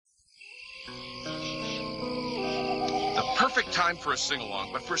perfect time for a sing-along,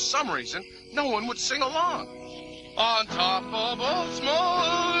 but for some reason, no one would sing along. On top of Old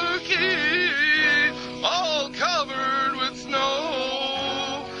Smoky, all covered with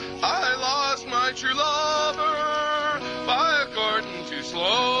snow, I lost my true lover by a courting too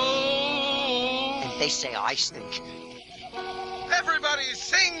slow. And they say I stink. Everybody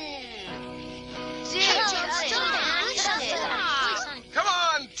sing! Come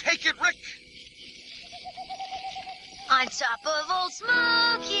on, take it, Rick. On top of Old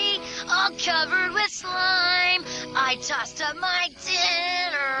Smoky, all covered with slime, I tossed up my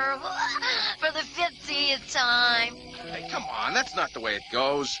dinner for the 50th time. Hey, come on, that's not the way it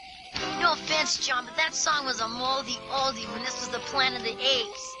goes. No offense, John, but that song was a moldy oldie when this was the Planet of the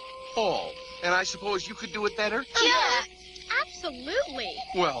Apes. Oh, and I suppose you could do it better? Yeah. Absolutely.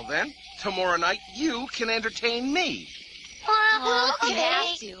 Well, then, tomorrow night you can entertain me. Well, You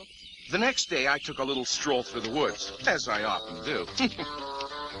have to. The next day, I took a little stroll through the woods, as I often do.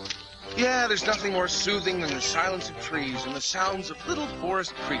 Yeah, there's nothing more soothing than the silence of trees and the sounds of little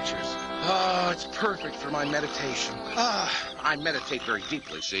forest creatures. Oh, it's perfect for my meditation. I meditate very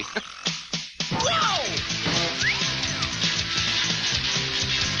deeply, see? Whoa!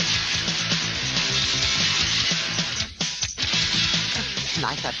 And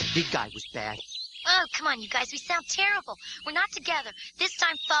I thought the big guy was bad. Oh, come on, you guys. We sound terrible. We're not together. This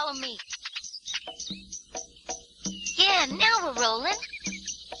time, follow me. Yeah, now we're rolling.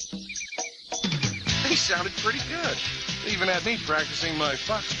 They sounded pretty good. They even had me practicing my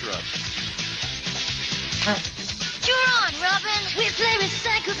foxtrot. You're on, Robin. We play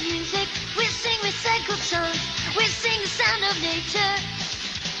recycled music. We sing recycled songs. We sing the sound of nature.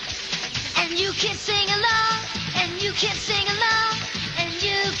 And you can sing along. And you can sing along. And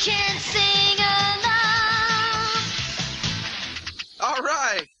you can sing along. All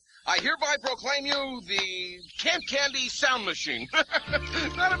right. I hereby proclaim you the Camp Candy Sound Machine.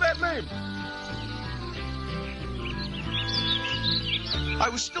 Not a bad name. I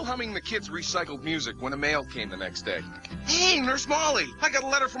was still humming the kids' recycled music when the mail came the next day. Hey, Nurse Molly, I got a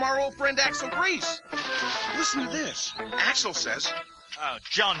letter from our old friend Axel Grease. Listen to this. Axel says, Oh,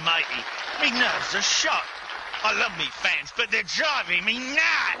 John, matey, me nerves are shot. I love me fans, but they're driving me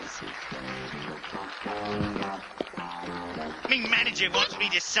nuts. Me manager wants me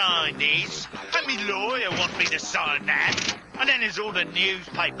to sign this, and me lawyer wants me to sign that. And then there's all the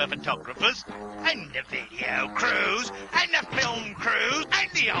newspaper photographers, and the video crews, and the film crews, and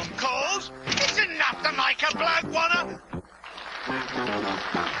the encores. It's enough to make a bloke wanna...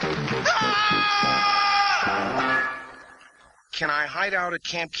 Ah! can I hide out at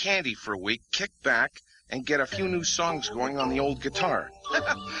Camp Candy for a week, kick back, and get a few new songs going on the old guitar?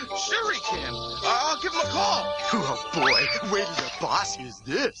 Sure he can. I'll give him a call. Oh, boy. Wait till the boss hears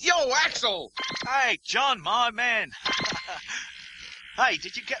this. Yo, Axel! Hey, John, my man. Hey,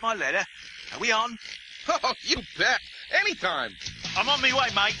 did you get my letter? Are we on? Oh, you bet. Anytime. I'm on my way,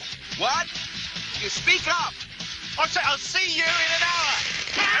 mate. What? You speak up. I say I'll see you in an hour.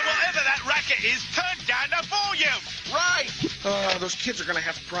 And whatever that racket is, turn down the volume. Right. Those kids are going to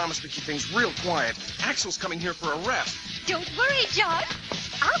have to promise to keep things real quiet. Axel's coming here for a rest. Don't worry, John.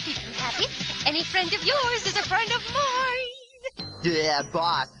 I'll keep you happy. Any friend of yours is a friend of mine. Yeah,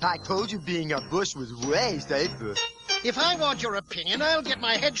 boss. I told you being a bush was way safer. If I want your opinion, I'll get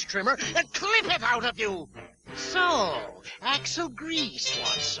my hedge trimmer and clip it out of you. So, Axel Grease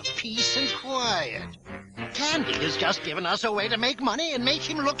wants some peace and quiet. Candy has just given us a way to make money and make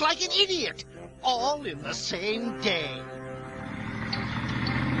him look like an idiot. All in the same day.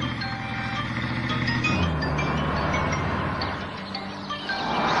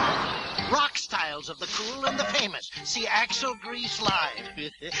 Rock styles of the cool and the famous. See Axel Grease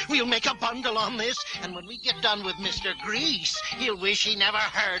live. We'll make a bundle on this, and when we get done with Mr. Grease, he'll wish he never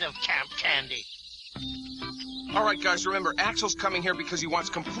heard of Camp Candy. All right, guys, remember, Axel's coming here because he wants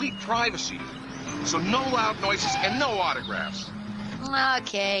complete privacy. So no loud noises and no autographs.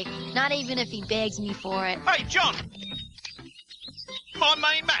 Okay, not even if he begs me for it. Hey, John. My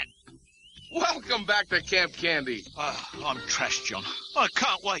main man. Welcome back to Camp Candy. I'm trashed, John. I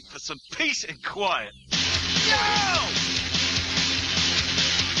can't wait for some peace and quiet. No!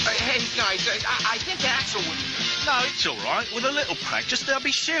 Hey, guys, I think Axel would... No, it's all right. With a little practice, they'll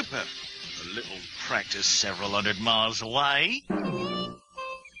be super. A little practice several hundred miles away.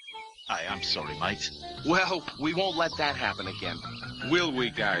 Hey, I'm sorry, mate. Well, we won't let that happen again. Will we,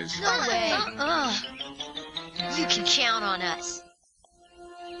 guys? No way. You can count on us.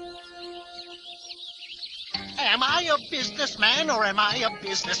 Am I a businessman or am I a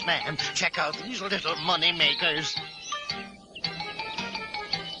businessman? Check out these little money makers.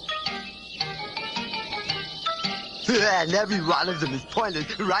 And every one of them is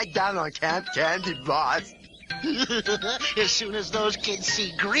pointed right down on Camp Candy, boss. As soon as those kids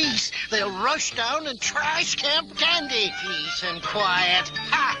see grease, they'll rush down and trash Camp Candy. Peace and quiet.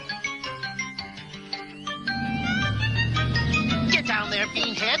 Ha! Get down there,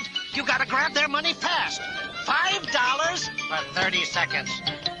 beanhead. You gotta grab their money fast. $5 for 30 seconds.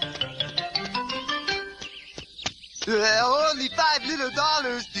 Only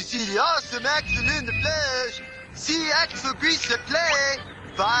 $5 to see the awesome Axel in the flesh. See Axel Grease at play.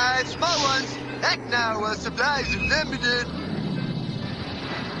 5 small ones. Heck now, while supplies are limited.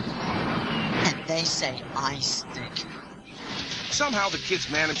 And they say I stink. Somehow the kids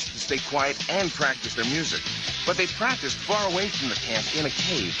managed to stay quiet and practice their music. But they practiced far away from the camp in a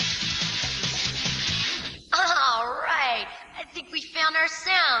cave. All right. I think we found our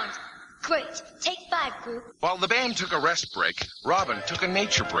sound. Great. Take 5, group. While the band took a rest break, Robin took a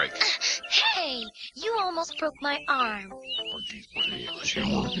nature break. Hey, you almost broke my arm.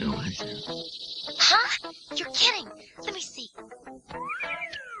 Huh? You're kidding. Let me see.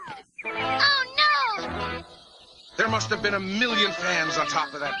 Oh, no! There must have been 1,000,000 fans on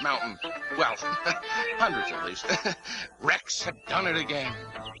top of that mountain. Well, hundreds at least. Rex had done it again.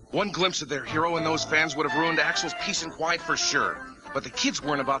 One glimpse of their hero and those fans would have ruined Axel's peace and quiet for sure. But the kids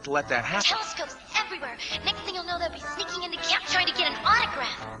weren't about to let that happen. Telescopes everywhere. Next thing you'll know, they'll be sneaking into camp trying to get an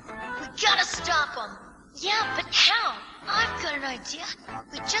autograph. We gotta stop them. Yeah, but how? I've got an idea.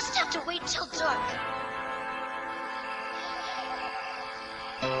 We just have to wait till dark.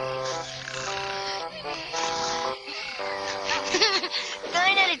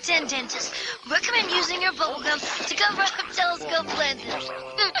 9 out of 10 dentists recommend using your bubblegum to cover up telescope lenses.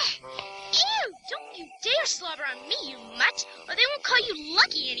 Ew! Don't you dare slobber on me, you mutt, or they won't call you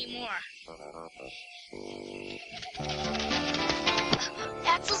Lucky anymore.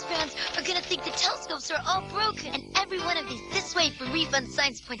 Axel's fans are gonna think the telescopes are all broken, and every one of these this way for refund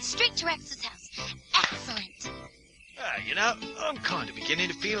signs points straight to Rex's house. Excellent. You know, I'm kind of beginning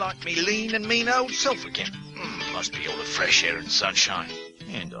to feel like me lean and mean old self again. Must be all the fresh air and sunshine.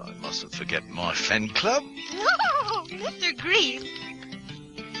 And I mustn't forget my fan club. Whoa, Mr. Grease.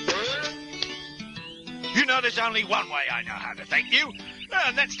 You know there's only one way I know how to thank you,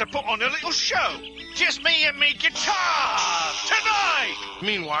 and that's to put on a little show. Just me and me guitar tonight!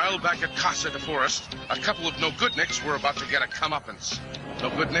 Meanwhile, back at Casa de Forest, a couple of no-good-nicks were about to get a comeuppance.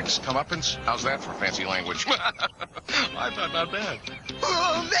 No-good-nicks, comeuppance? How's that for fancy language? I thought not bad.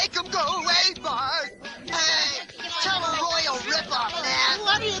 Oh, make them go away, boss. Hey, tell a royal ripoff, man.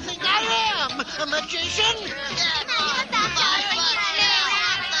 What do you think I am? A magician?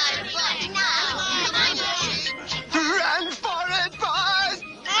 Run for it, boss.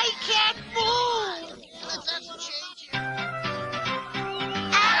 I can't move. Let's have some change here.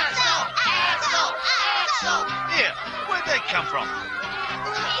 Axel! Yeah, where'd they come from?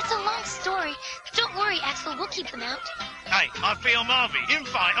 It's a long story. Don't worry, Axel. We'll keep them out. Hey, I feel Marvy.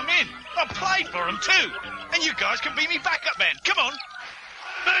 Invite them in. I played for them too. And you guys can be me backup band. Come on.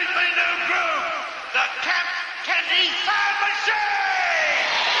 Meet me new group, the Camp Candy Sound Machine!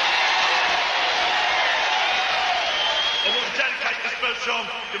 I want to dedicate this first song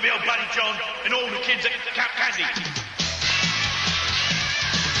to my old buddy John and all the kids at Camp Candy.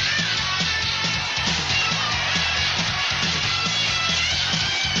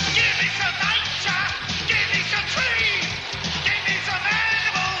 Give me some nature, give me some trees, give me some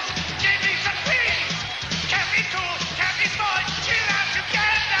animals, give me some peace. Can't be cool, can't be smart, chill out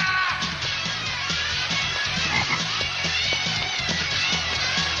together.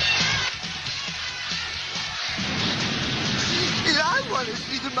 Yeah, I want to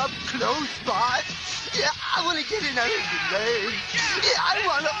see them up close, boss. Yeah, I want to get in under the legs. Yeah, I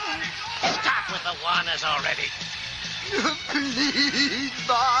want to... Stop with the wanners already. Please,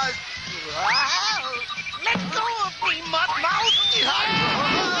 boss. Wow. Let go of me, mud mouth.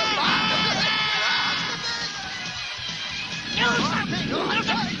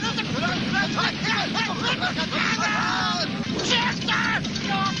 Chester,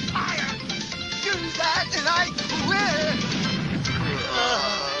 you're fired. Do that and I quit.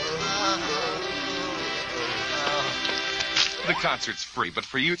 The concert's free, but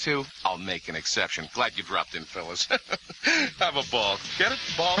for you two, I'll make an exception. Glad you dropped in, fellas. Have a ball. Get it?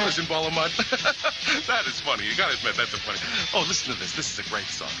 Ball as in ball of mud? That is funny. You gotta admit, that's a funny. Oh, listen to this. This is a great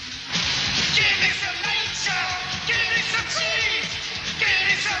song. Give me some nature, give me some trees, give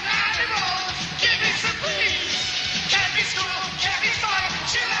me some animals, give me some peace. Can't be school, can't be fun,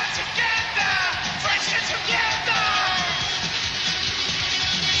 chill out together, friendship together.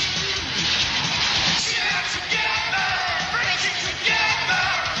 Chill out together, friendship together,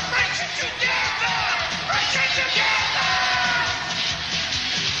 friendship together, friendship together.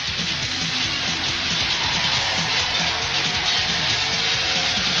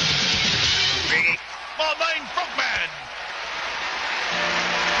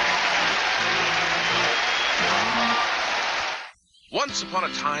 Once upon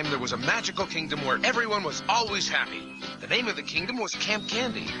a time, there was a magical kingdom where everyone was always happy. The name of the kingdom was Camp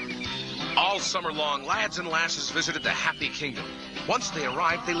Candy. All summer long, lads and lasses visited the happy kingdom. Once they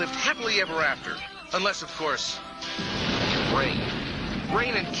arrived, they lived happily ever after. Unless, of course, rain.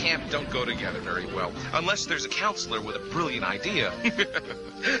 Rain and camp don't go together very well, unless there's a counselor with a brilliant idea.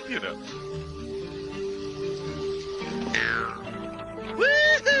 You know.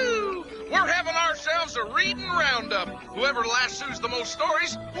 Woohoo! We're having ourselves a reading roundup. Whoever lassoes the most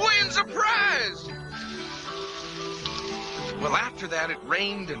stories wins a prize. Well, after that, it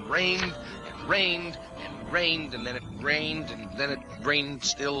rained and rained and rained and rained, and then it rained, and then it rained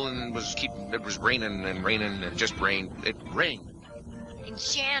still, and it was raining and raining and just rained. It rained.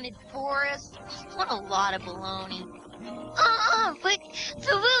 Enchanted forest? What a lot of baloney. But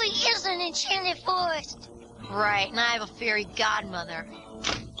there really is an enchanted forest. Right, and I have a fairy godmother.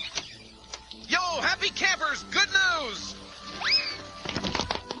 Yo, happy campers, good news!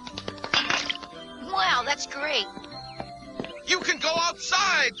 Wow, that's great. You can go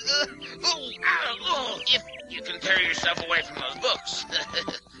outside! If you can tear yourself away from those books.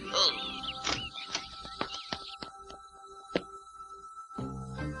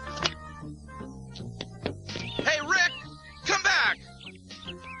 Hey, Rick, come back!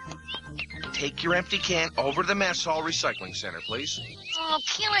 Take your empty can over to the mess hall recycling center, please. Oh,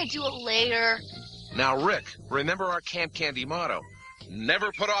 can't I do it later? Now, Rick, remember our Camp Candy motto.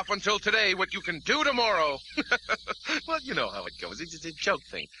 Never put off until today what you can do tomorrow. Well, you know how it goes. It's a joke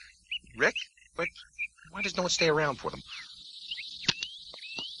thing. Rick, but why does no one stay around for them?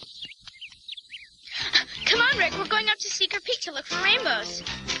 Come on, Rick. We're going up to Secret Peak to look for rainbows.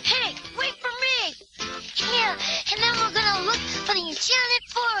 Hey, wait for me! Yeah, and then we're gonna look for the enchanted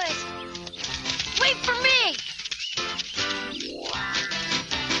forest. Wait for me!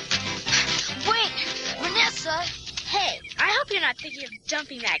 Wait, Vanessa! Hey, I hope you're not thinking of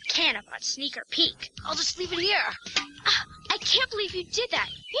dumping that can up on Sneaker Peak. I'll just leave it here. I can't believe you did that.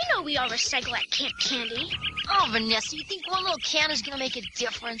 You know we all recycle at Camp Candy. Oh, Vanessa, you think one little can is gonna make a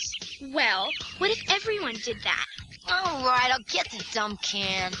difference? Well, what if everyone did that? All right, I'll get the dumb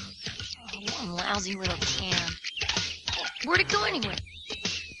can. Oh, one lousy little can. Where'd it go anyway?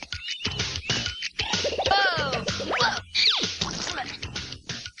 Whoa! Whoa!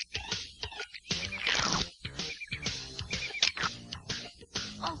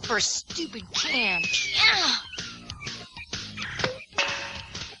 Oh, for a stupid can. Yeah.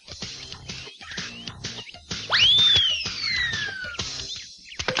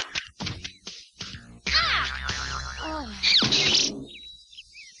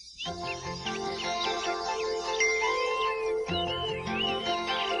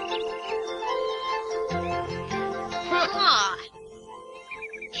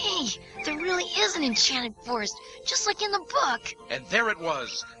 An enchanted forest, just like in the book. And there it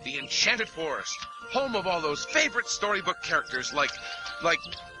was, the Enchanted Forest, home of all those favorite storybook characters like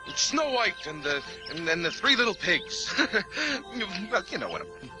Snow White and the Three Little Pigs. Well, you know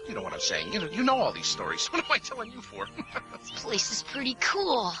what I'm saying. You know all these stories. What am I telling you for? This place is pretty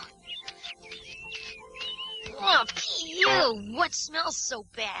cool. Oh, ew! What smells so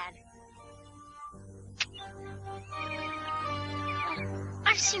bad?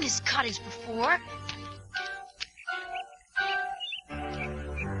 I've seen this cottage before.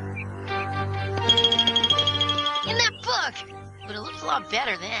 In that book. But it looked a lot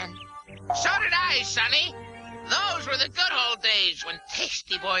better then. So did I, Sonny. Those were the good old days when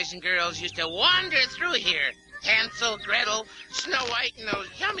tasty boys and girls used to wander through here. Hansel, Gretel, Snow White, and those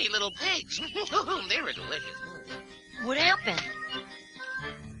yummy little pigs. They were delicious. What happened?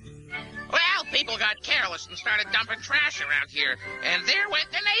 Well, people got careless and started dumping trash around here, and there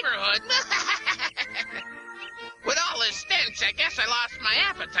went the neighborhood. With all this stench, I guess I lost my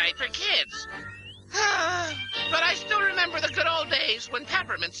appetite for kids. But I still remember the good old days when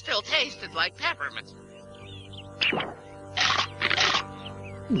peppermint still tasted like peppermint.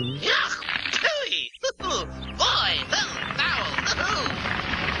 Yuck! Hooey! Boy! Foul!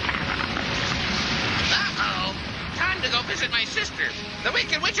 Uh-oh! Time to go visit my sister, the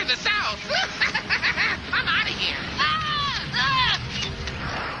Wicked Witch of the South. I'm out of here.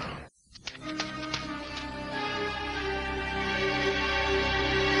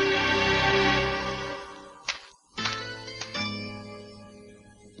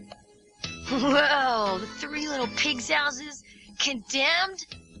 Whoa, the Three Little Pigs' houses? Condemned?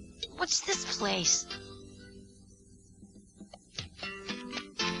 What's this place?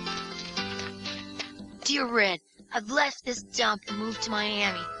 Dear Red, I've left this dump and moved to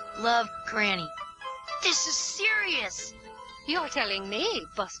Miami. Love, Granny. This is serious. You're telling me,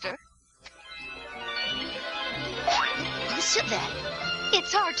 Buster. said that?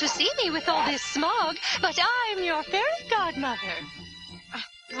 It's hard to see me with all this smog, but I'm your fairy godmother.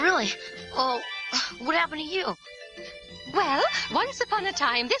 Really? Oh, what happened to you? Well, once upon a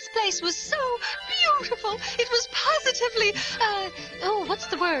time, this place was so beautiful. It was positively, what's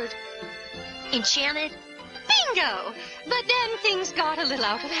the word? Enchanted? Bingo! But then things got a little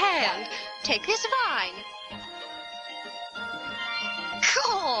out of hand. Take this vine.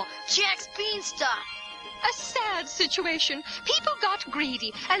 Cool! Jack's beanstalk. A sad situation. People got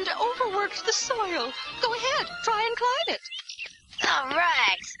greedy and overworked the soil. Go ahead, try and climb it. All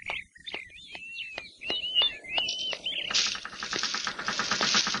right.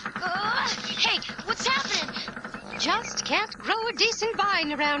 Hey, what's happening? Just can't grow a decent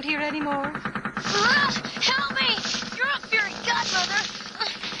vine around here anymore. Help me! You're a fairy godmother.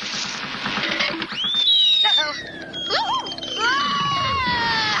 Uh-oh. I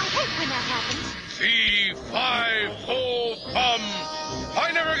hate when that happens. See 5-hole thumb.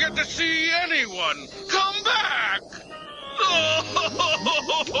 I never get to see anyone. Come back.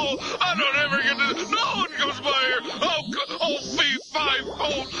 Oh, I don't ever get to. No one comes by here. Oh, fee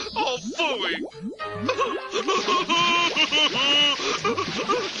 5-hole. Oh, phooey.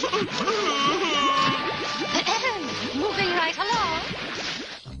 Moving right along.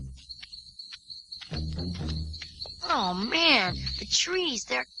 Oh, man. The trees,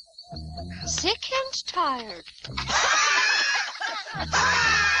 they're... Sick and tired.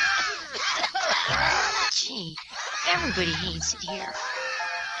 Gee, everybody hates it here.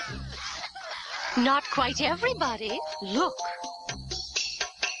 Not quite everybody. Look.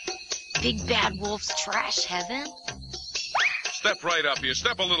 Big Bad Wolf's trash heaven? Step right up here.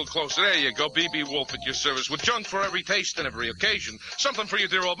 Step a little closer. There you go. B.B. Wolf at your service. With junk for every taste and every occasion. Something for your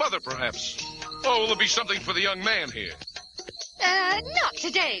dear old mother, perhaps. Oh, will there be something for the young man here? Not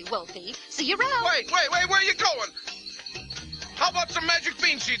today, Wolfie. See you around. Wait, where are you going? How about some magic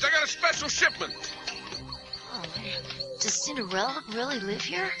bean seeds? I got a special shipment. Oh, man. Does Cinderella really live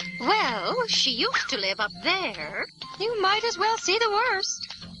here? Well, she used to live up there. You might as well see the worst.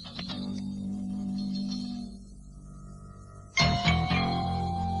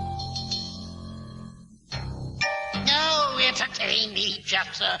 No, entertain me,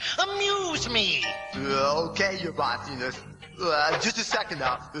 Jester. Amuse me. Okay, your bossiness. Just a second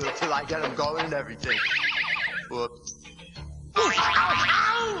now, till I get them going and everything. Whoops.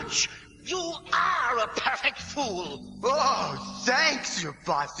 Ouch! You are a perfect fool. Oh, thanks, your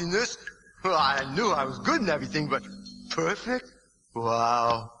bossiness. Well, I knew I was good and everything, but perfect?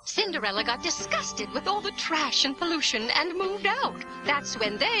 Wow. Cinderella got disgusted with all the trash and pollution and moved out. That's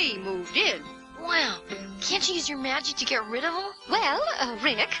when they moved in. Wow. Can't you use your magic to get rid of them? Well,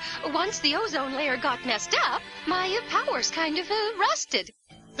 Rick, once the ozone layer got messed up, my powers kind of rusted.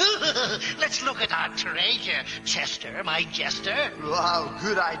 Let's look at our treasure, Chester, my jester. Wow,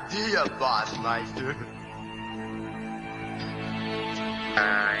 good idea, Boss Meister.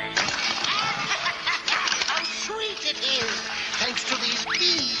 How sweet it is. Thanks to these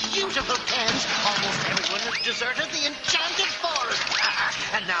beautiful pens, almost everyone has deserted the enchanted forest.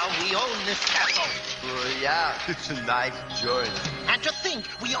 And now we own this castle. Yeah, it's a nice joint. And to think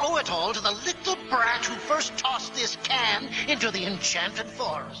we owe it all to the little brat who first tossed this can into the enchanted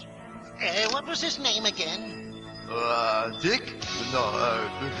forest. What was his name again? Dick? No,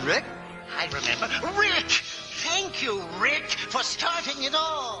 Rick? I remember. Rick! Thank you, Rick, for starting it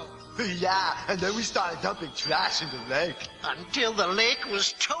all. Yeah, and then we started dumping trash in the lake. Until the lake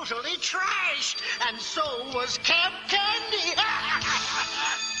was totally trashed, and so was Camp Candy.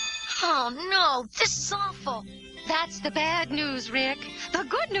 Oh, no. This is awful. That's the bad news, Rick. The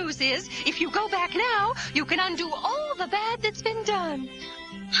good news is, if you go back now, you can undo all the bad that's been done.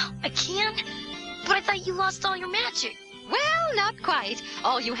 I can't? But I thought you lost all your magic. Well, not quite.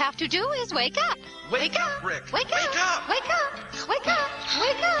 All you have to do is wake up. Wake up, Rick. Wake up. Wake up. Wake up.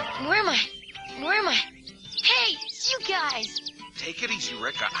 Wake up. Where am I? Where am I? Hey, it's you guys. Take it easy,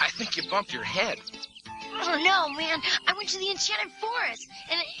 Rick. I think you bumped your head. Oh, no, man. I went to the Enchanted Forest,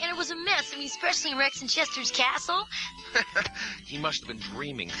 and it was a mess. I mean, especially Rex and Chester's castle. He must have been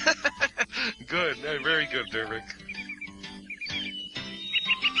dreaming. Good. Very good there, Rick.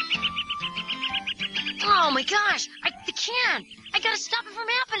 Oh, my gosh. The can. I gotta stop it from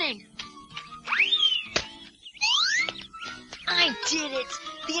happening. I did it.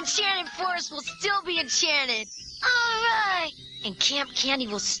 The Enchanted Forest will still be enchanted. All right. And Camp Candy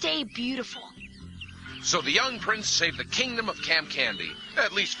will stay beautiful. So the young prince saved the kingdom of Camp Candy,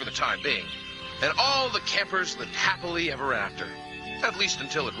 at least for the time being. And all the campers lived happily ever after. At least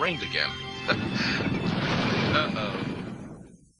until it rained again. Uh-oh.